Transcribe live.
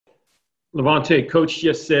Lavonte, coach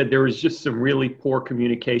just said there was just some really poor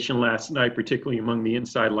communication last night, particularly among the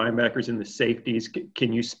inside linebackers and the safeties.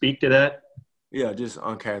 Can you speak to that? Yeah, just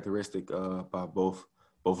uncharacteristic by both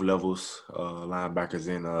levels, linebackers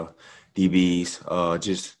and DBs.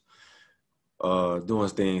 Just doing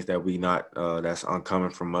things that we not that's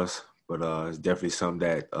uncommon from us, but it's definitely something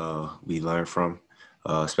that we learn from,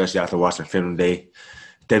 especially after watching film today.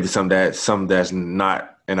 Definitely something that's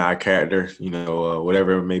not in our character.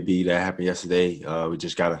 Whatever it may be that happened yesterday, we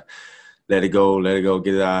just gotta let it go,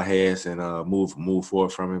 get it out of our heads, and move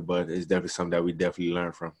forward from it. But it's definitely something that we definitely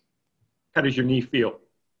learn from. How does your knee feel?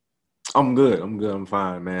 I'm good. I'm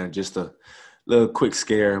fine, man. Just a little quick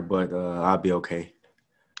scare, but I'll be okay.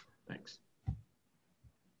 Thanks.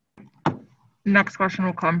 Next question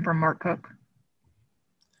will come from Mark Cook.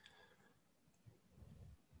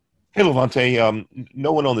 Hey, Lavonte.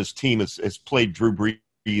 No one on this team has played Drew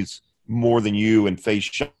Brees more than you and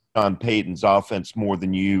faced Sean Payton's offense more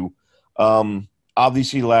than you.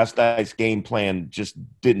 Obviously, last night's game plan just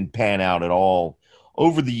didn't pan out at all.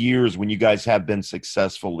 Over the years, when you guys have been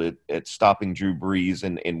successful at stopping Drew Brees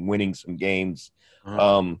and winning some games,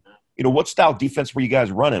 what style defense were you guys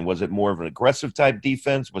running? Was it more of an aggressive type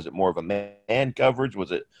defense? Was it more of a man coverage?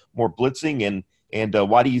 Was it more blitzing? And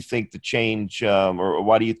why do you think the change, or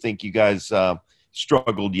why do you think you guys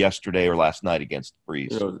struggled yesterday or last night against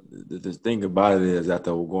Brees? The thing about it is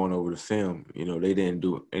after we're going over the film, they didn't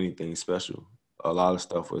do anything special. A lot of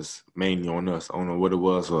stuff was mainly on us. I don't know what it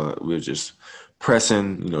was. We were just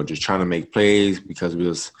pressing, just trying to make plays because we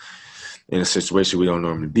was in a situation we don't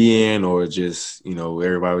normally be in, or just,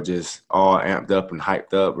 everybody was just all amped up and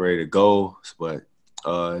hyped up, ready to go. But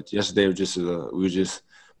yesterday we just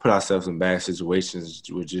put ourselves in bad situations,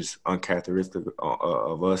 which is uncharacteristic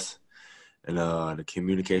of us. And the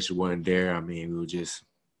communication wasn't there. I mean, we were just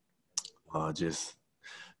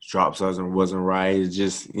drops wasn't right. It's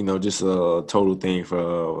just just a total thing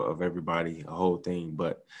of everybody, a whole thing.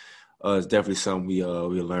 But it's definitely something we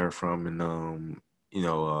learned from, and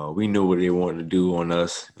we knew what they wanted to do on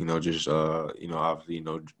us. Obviously,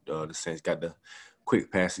 the Saints got the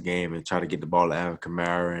quick pass the game and try to get the ball to Alvin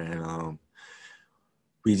Kamara, and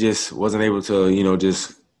we just wasn't able to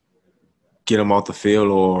just get them off the field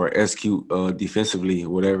or execute defensively,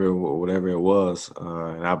 whatever it was.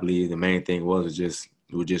 And I believe the main thing was just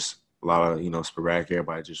a lot of sporadic.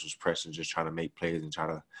 Everybody just was pressing, just trying to make plays and try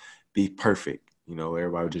to be perfect.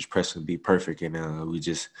 Everybody was just pressing to be perfect, and we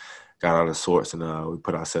just got out of sorts, and we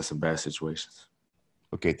put ourselves in bad situations.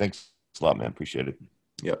 Okay, thanks a lot, man. Appreciate it.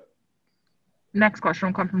 Yep. Next question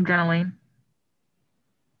will come from Jenna Lane.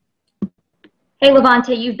 Hey,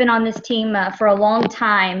 Lavonte, you've been on this team for a long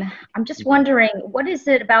time. I'm just wondering, what is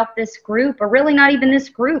it about this group, or really not even this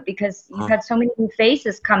group, because you've had so many new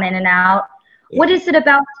faces come in and out. Yeah. What is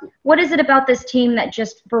it about this team that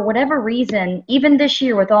just, for whatever reason, even this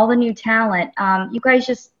year with all the new talent, you guys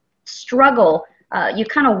just struggle? You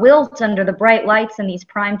kind of wilt under the bright lights in these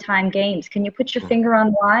primetime games. Can you put your finger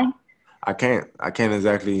on why? I can't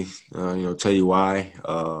exactly, tell you why.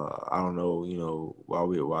 I don't know,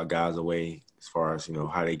 why guys away as far as,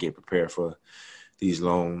 how they get prepared for these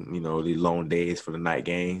long days for the night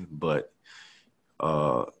game. But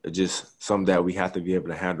it's just something that we have to be able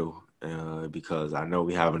to handle because I know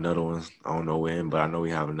we have another one. I don't know when, but I know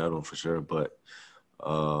we have another one for sure. But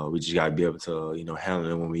we just got to be able to,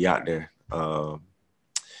 handle it when we out there. I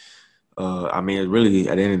mean, really,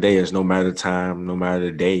 at the end of the day, it's no matter the time, no matter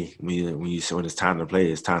the day. When it's time to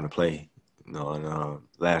play, it's time to play. And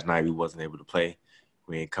last night we wasn't able to play.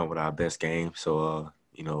 We ain't come with our best game. So,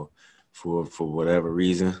 for whatever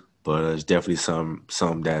reason, but it's definitely some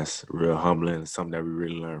that's real humbling, something that we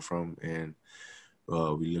really learned from, and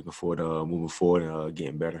we looking forward to moving forward and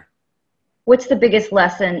getting better. What's the biggest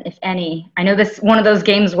lesson, if any? I know this one of those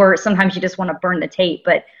games where sometimes you just want to burn the tape,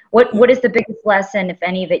 but what is the biggest lesson, if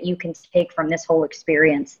any, that you can take from this whole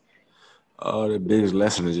experience? The biggest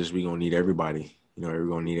lesson is just we're gonna need everybody. We're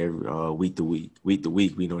gonna need every week to week.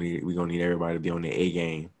 We're gonna need everybody to be on the A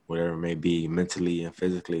game, whatever it may be, mentally and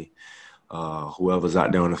physically. Whoever's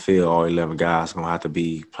out there on the field, all 11 guys, gonna have to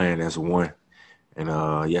be playing as one.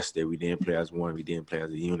 And yesterday we didn't play as one. We didn't play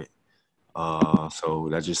as a unit. So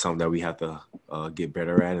that's just something that we have to get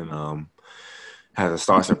better at, and have to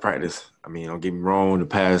start some practice. I mean, don't get me wrong, the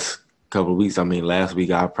past couple of weeks, last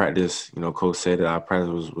week our practice, Coach said that our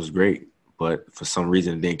practice was great, but for some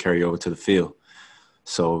reason it didn't carry over to the field.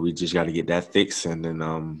 So we just got to get that fixed, and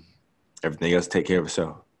then everything else take care of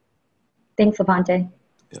itself. Thanks, Lavonte.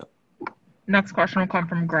 Yeah. Next question will come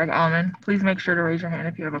from Greg Allman. Please make sure to raise your hand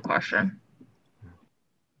if you have a question.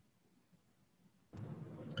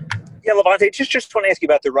 Yeah, Lavonte, just want to ask you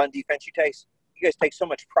about the run defense. You guys take so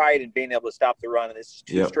much pride in being able to stop the run, and this is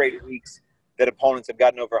two straight weeks that opponents have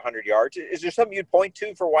gotten over 100 yards. Is there something you'd point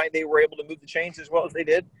to for why they were able to move the chains as well as they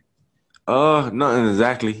did? Nothing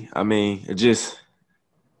exactly. I mean, it just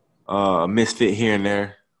a misfit here and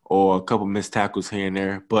there, or a couple missed tackles here and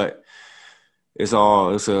there, but it's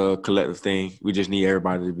a collective thing. We just need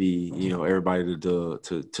everybody to be, everybody to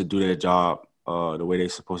do their job the way they're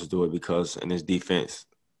supposed to do it, because in this defense,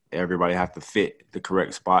 everybody have to fit the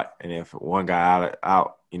correct spot. And if one guy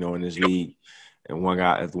out, in this league, and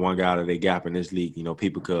if one guy out of their gap in this league,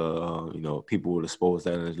 people could, people will expose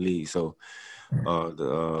that in this league. So,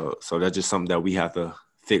 so that's just something that we have to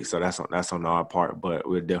fix. So that's on our part, but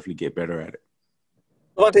we'll definitely get better at it.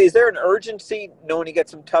 Lavonte, is there an urgency, knowing you got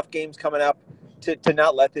some tough games coming up, to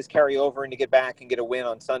not let this carry over and to get back and get a win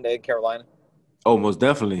on Sunday in Carolina? Oh, most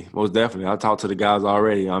definitely. I talked to the guys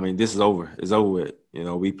already. I mean, this is over. It's over with.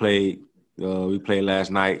 We played last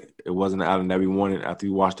night. It wasn't the outing that we wanted. After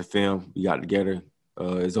we watched the film, we got together.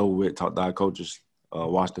 It's over with. Talked to our coaches.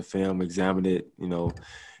 Watched the film, examined it. Did what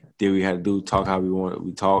we had to do, talk how we wanted.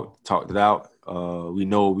 We talked it out. We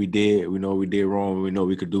know what we did. We know what we did wrong. We know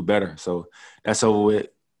we could do better. So that's over with.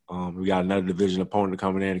 We got another division opponent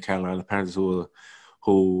coming in, the Carolina Panthers, who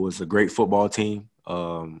was a great football team.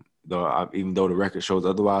 Even though the record shows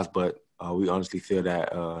otherwise, but we honestly feel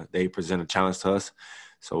that they present a challenge to us.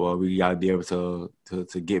 So we got to be able to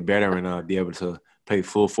get better and be able to play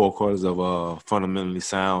full 4 quarters of fundamentally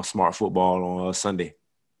sound, smart football on Sunday.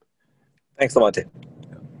 Thanks, Lavonte.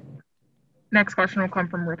 Next question will come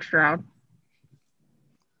from Rick Stroud.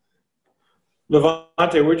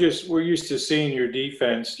 Lavonte, we're used to seeing your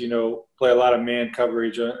defense, play a lot of man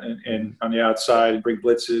coverage and on the outside and bring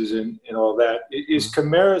blitzes and all that. Is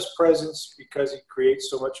Kamara's presence, because he creates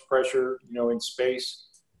so much pressure, in space,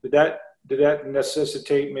 did that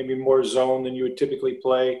necessitate maybe more zone than you would typically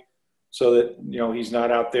play, so that he's not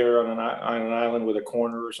out there on an island with a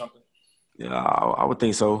corner or something? Yeah, I would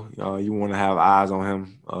think so. You want to have eyes on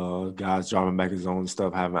him. Guys dropping back his own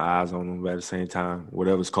stuff, having eyes on him, but at the same time,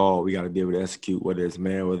 whatever's called, we got to be able to execute, whether it's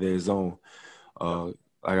man, whether it's zone.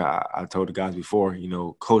 Like I told the guys before,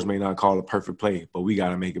 coach may not call a perfect play, but we got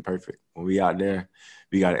to make it perfect. When we out there,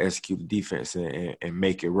 we got to execute the defense and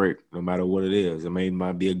make it work, no matter what it is. It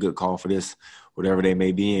might be a good call for this, whatever they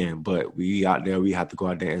may be in, but we out there, we have to go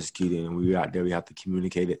out there and execute it, and we out there, we have to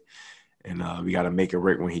communicate it. And we got to make it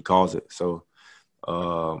work when he calls it. So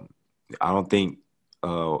I don't think,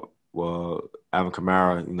 Alvin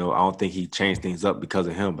Kamara, I don't think he changed things up because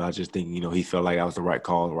of him. But I just think, he felt like that was the right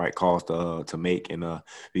calls to make. And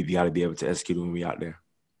we got to be able to execute when we out there.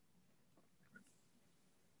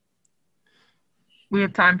 We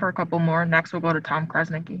have time for a couple more. Next, we'll go to Tom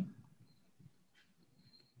Krasnicki.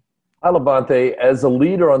 Hi, Lavonte. As a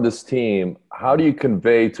leader on this team, how do you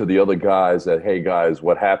convey to the other guys that, hey, guys,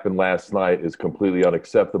 what happened last night is completely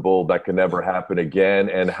unacceptable. That can never happen again.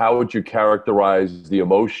 And how would you characterize the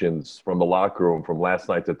emotions from the locker room from last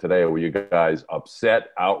night to today? Were you guys upset,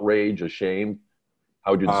 outraged, ashamed?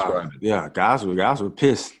 How would you describe it? Yeah, guys were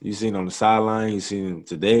pissed. You seen on the sideline, you seen it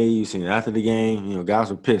today, you seen it after the game. Guys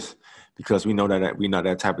were pissed because we know that we're not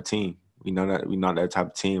that type of team. We know that we're not that type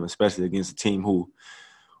of team, especially against a team who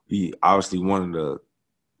we obviously wanted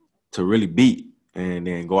to really beat, and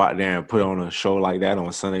then go out there and put on a show like that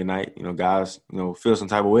on Sunday night. Guys, feel some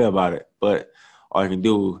type of way about it. But all you can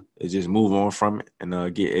do is just move on from it, and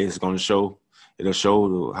it's going to show. It'll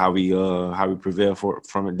show how we prevail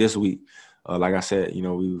from it this week. Like I said,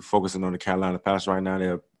 we focusing on the Carolina Panthers right now.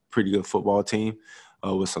 They're a pretty good football team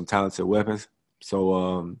with some talented weapons.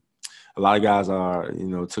 So a lot of guys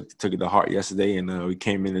took it to heart yesterday, and we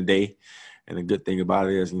came in today. And the good thing about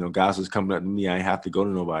it is, guys was coming up to me. I ain't have to go to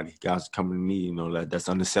nobody. Guys coming to me, that's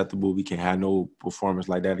unacceptable. We can't have no performance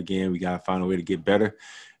like that again. We got to find a way to get better.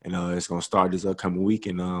 And it's going to start this upcoming week.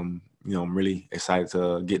 And, I'm really excited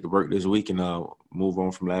to get to work this week and move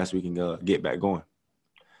on from last week and get back going.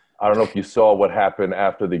 I don't know if you saw what happened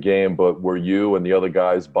after the game, but were you and the other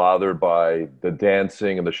guys bothered by the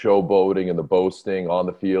dancing and the showboating and the boasting on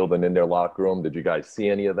the field and in their locker room? Did you guys see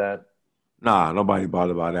any of that? Nah, nobody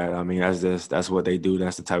bothered by that. I mean, that's what they do.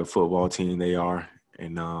 That's the type of football team they are.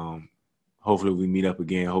 And hopefully we meet up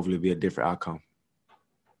again. Hopefully it'll be a different outcome.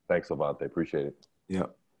 Thanks, Lavonte. Appreciate it.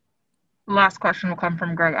 Yep. Last question will come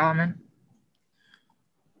from Greg Allman.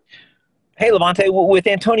 Hey, Lavonte, with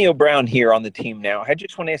Antonio Brown here on the team now, I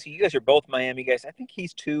just want to ask you guys are both Miami guys. I think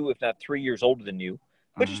he's 2, if not 3 years older than you.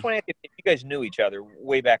 But just want to ask if you guys knew each other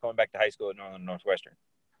way back, going back to high school at Northern Northwestern.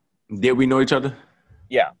 Did we know each other?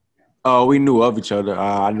 Yeah. We knew of each other.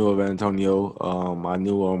 I knew of Antonio. I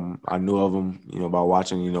knew of him, by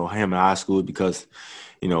watching, him in high school because,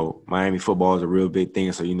 Miami football is a real big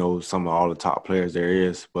thing. So, some of all the top players there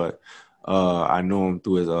is. But I knew him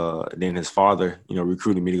through then his father,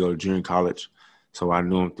 recruited me to go to junior college. So I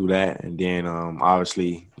knew him through that. And then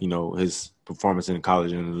obviously, his performance in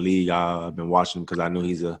college and in the league, I've been watching because I knew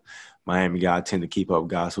he's a Miami guy. I tend to keep up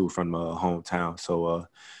with guys who are from hometown. So,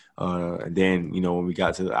 and then, when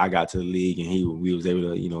I got to the league and we was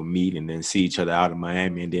able to, meet and then see each other out in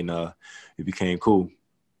Miami, and then it became cool.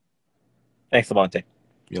 Thanks, Lavonte.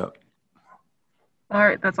 Yep. All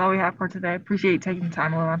right, that's all we have for today. Appreciate you taking the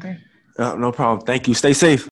time, Lavonte. No problem. Thank you. Stay safe.